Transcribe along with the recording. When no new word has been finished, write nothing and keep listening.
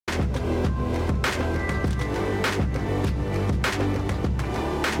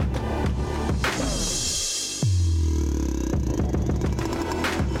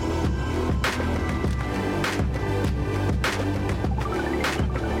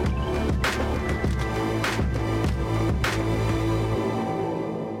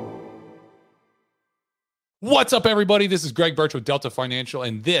What's up, everybody? This is Greg Birch with Delta Financial,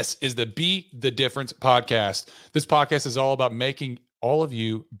 and this is the Be the Difference podcast. This podcast is all about making all of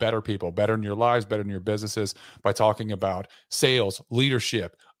you better people, better in your lives, better in your businesses by talking about sales,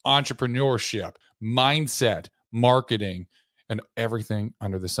 leadership, entrepreneurship, mindset, marketing, and everything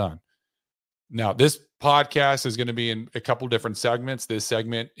under the sun. Now, this podcast is going to be in a couple different segments. This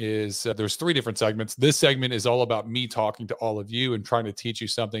segment is, there's three different segments. This segment is all about me talking to all of you and trying to teach you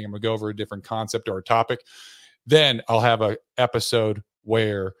something. I'm going to go over a different concept or a topic. Then I'll have an episode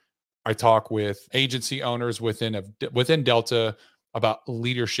where I talk with agency owners within Delta about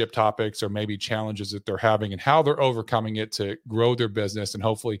leadership topics or maybe challenges that they're having and how they're overcoming it to grow their business. And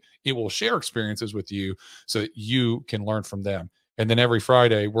hopefully it will share experiences with you so that you can learn from them. And then every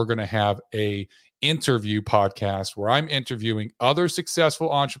Friday, we're going to have a interview podcast where I'm interviewing other successful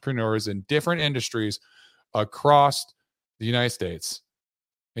entrepreneurs in different industries across the United States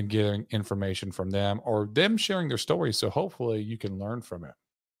and getting information from them or them sharing their stories. So hopefully you can learn from it.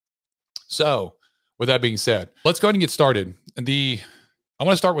 So with that being said, let's go ahead and get started. I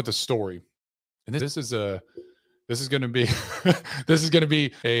want to start with a story. And this is going to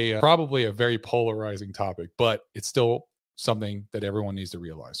be a probably a very polarizing topic, but it's still something that everyone needs to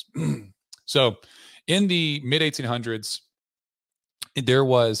realize. So in the mid 1800s, there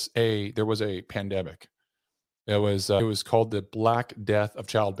was a pandemic. It was called the Black Death of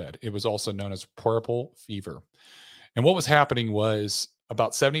Childbed. It was also known as puerperal fever. And what was happening was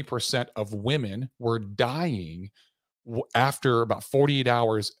about 70% of women were dying after about 48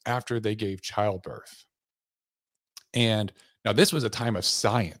 hours after they gave childbirth. And now this was a time of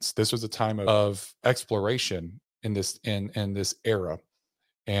science. This was a time of exploration in this era.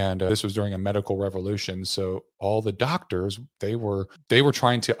 And this was during a medical revolution. So all the doctors, they were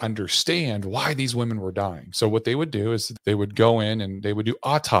trying to understand why these women were dying. So what they would do is they would go in and they would do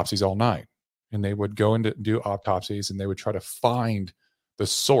autopsies all night. And they would go in to do autopsies and they would try to find the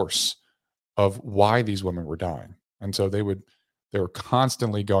source of why these women were dying. And so they were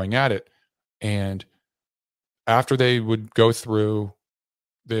constantly going at it. And after they would go through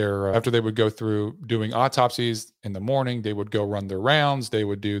doing autopsies in the morning, they would go run their rounds. They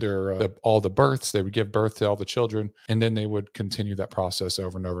would do all the births. They would give birth to all the children, and then they would continue that process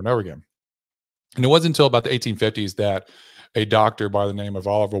over and over and over again. And it wasn't until about the 1850s that a doctor by the name of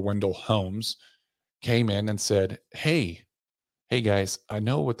Oliver Wendell Holmes came in and said, Hey guys, I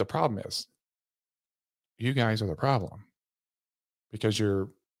know what the problem is. You guys are the problem because you're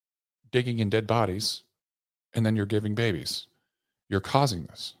digging in dead bodies and then you're giving babies. You're causing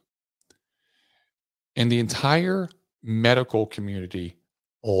this. And the entire medical community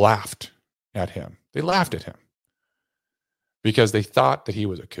laughed at him. They laughed at him because they thought that he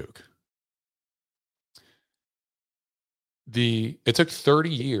was a kook. It took 30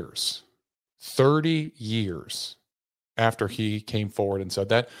 years after he came forward and said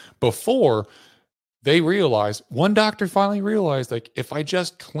that before they realized, one doctor finally realized, like, if I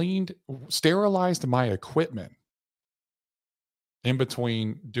just sterilized my equipment in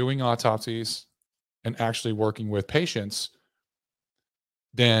between doing autopsies and actually working with patients,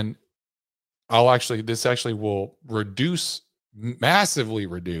 then this actually will massively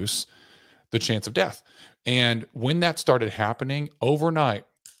reduce the chance of death. And when that started happening overnight,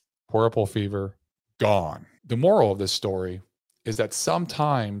 puerperal fever gone. The moral of this story is that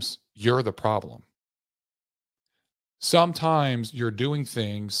sometimes you're the problem. Sometimes you're doing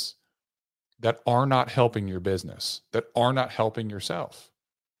things that are not helping your business, that are not helping yourself.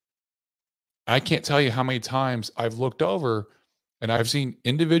 I can't tell you how many times I've looked over and I've seen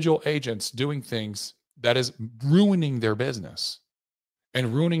individual agents doing things that is ruining their business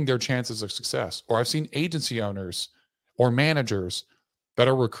and ruining their chances of success. Or I've seen agency owners or managers that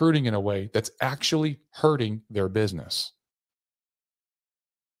are recruiting in a way that's actually hurting their business.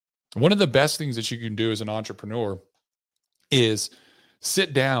 One of the best things that you can do as an entrepreneur is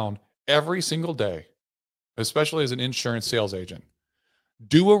sit down every single day, especially as an insurance sales agent.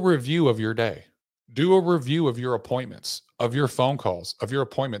 Do a review of your day. Do a review of your appointments, of your phone calls, of your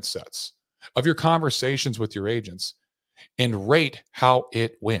appointment sets, of your conversations with your agents, and rate how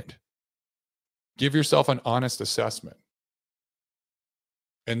it went. Give yourself an honest assessment.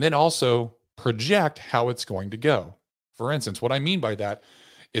 And then also project how it's going to go. For instance, what I mean by that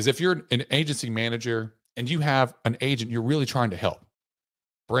is if you're an agency manager and you have an agent you're really trying to help,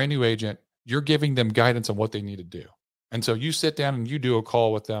 brand new agent, you're giving them guidance on what they need to do. And so you sit down and you do a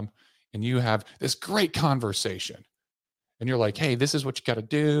call with them and you have this great conversation. And you're like, hey, this is what you got to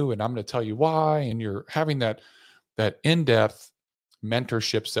do. And I'm going to tell you why. And you're having that in-depth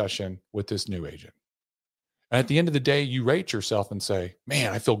mentorship session with this new agent. And at the end of the day, you rate yourself and say,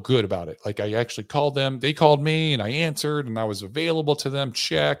 man, I feel good about it. Like I actually called them. They called me and I answered and I was available to them.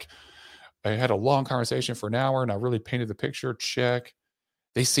 Check. I had a long conversation for an hour and I really painted the picture. Check.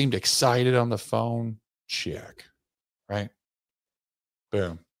 They seemed excited on the phone. Check. Right.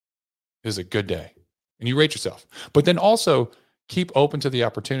 Boom. It was a good day. And you rate yourself. But then also keep open to the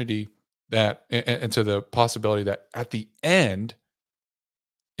opportunity that and to the possibility that at the end,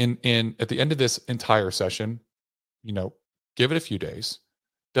 at the end of this entire session, give it a few days.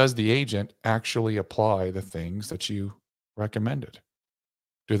 Does the agent actually apply the things that you recommended?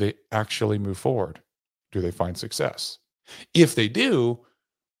 Do they actually move forward? Do they find success? If they do,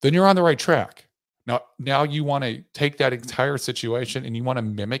 then you're on the right track. Now you want to take that entire situation and you want to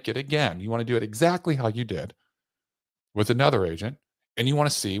mimic it again. You want to do it exactly how you did with another agent, and you want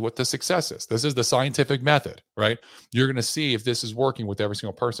to see what the success is. This is the scientific method, right? You're going to see if this is working with every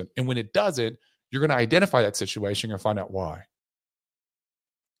single person. And when it doesn't, you're going to identify that situation and find out why.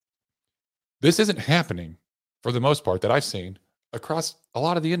 This isn't happening for the most part that I've seen across a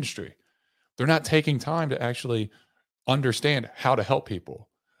lot of the industry. They're not taking time to actually understand how to help people.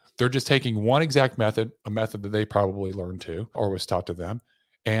 They're just taking one exact method, a method that they probably learned to or was taught to them.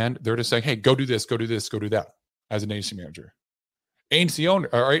 And they're just saying, hey, go do this, go do this, go do that as an agency manager. Agency owner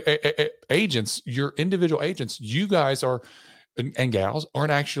or agents, your individual agents, you guys are and gals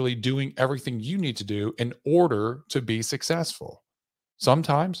aren't actually doing everything you need to do in order to be successful.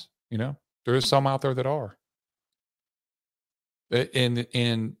 Sometimes, there's some out there that are.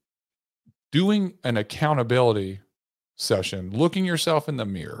 In doing an accountability session, looking yourself in the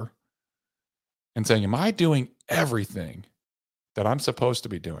mirror and saying, am I doing everything that I'm supposed to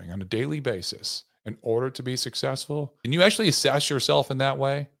be doing on a daily basis in order to be successful? And you actually assess yourself in that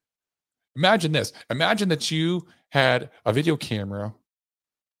way. Imagine this. Imagine that you had a video camera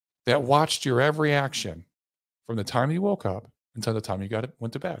that watched your every action from the time you woke up until the time you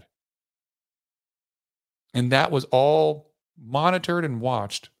went to bed. And that was all monitored and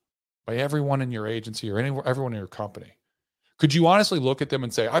watched by everyone in your agency or everyone in your company. Could you honestly look at them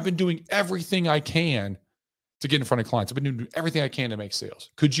and say, I've been doing everything I can to get in front of clients. I've been doing everything I can to make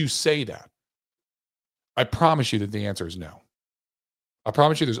sales. Could you say that? I promise you that the answer is no. I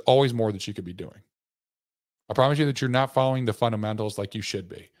promise you there's always more that you could be doing. I promise you that you're not following the fundamentals like you should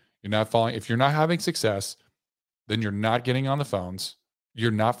be. If you're not having success, then you're not getting on the phones.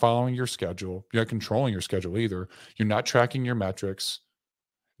 You're not following your schedule. You're not controlling your schedule either. You're not tracking your metrics.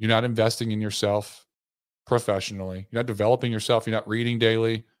 You're not investing in yourself professionally. You're not developing yourself. You're not reading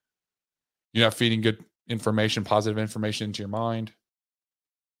daily. You're not feeding good information, positive information into your mind.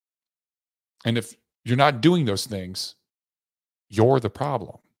 And if you're not doing those things, you're the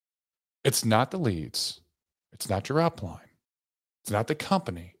problem. It's not the leads. It's not your upline. It's not the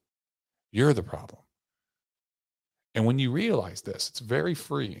company. You're the problem. And when you realize this, it's very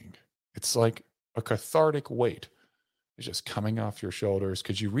freeing. It's like a cathartic weight is just coming off your shoulders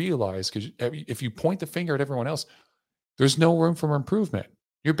because you realize, because if you point the finger at everyone else, there's no room for improvement.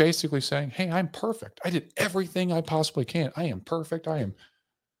 You're basically saying, hey, I'm perfect. I did everything I possibly can. I am perfect. I am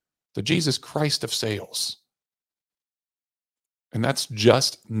the Jesus Christ of sales. And that's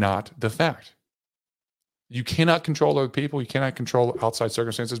just not the fact. You cannot control other people. You cannot control outside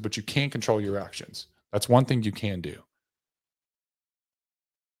circumstances, but you can control your actions. That's one thing you can do.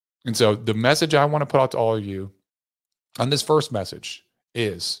 And so the message I want to put out to all of you on this first message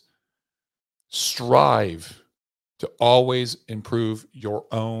is strive to always improve your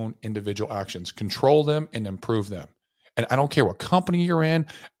own individual actions. Control them and improve them. And I don't care what company you're in.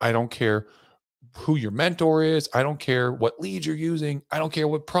 I don't care who your mentor is. I don't care what leads you're using. I don't care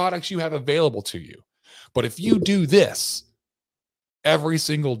what products you have available to you. But if you do this every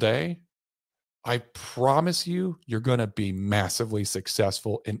single day, I promise you, you're going to be massively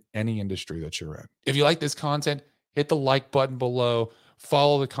successful in any industry that you're in. If you like this content, hit the like button below,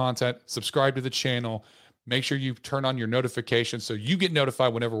 follow the content, subscribe to the channel. Make sure you turn on your notifications so you get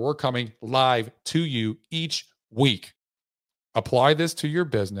notified whenever we're coming live to you each week. Apply this to your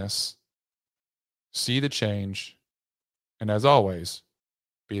business, see the change, and as always,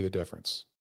 be the difference.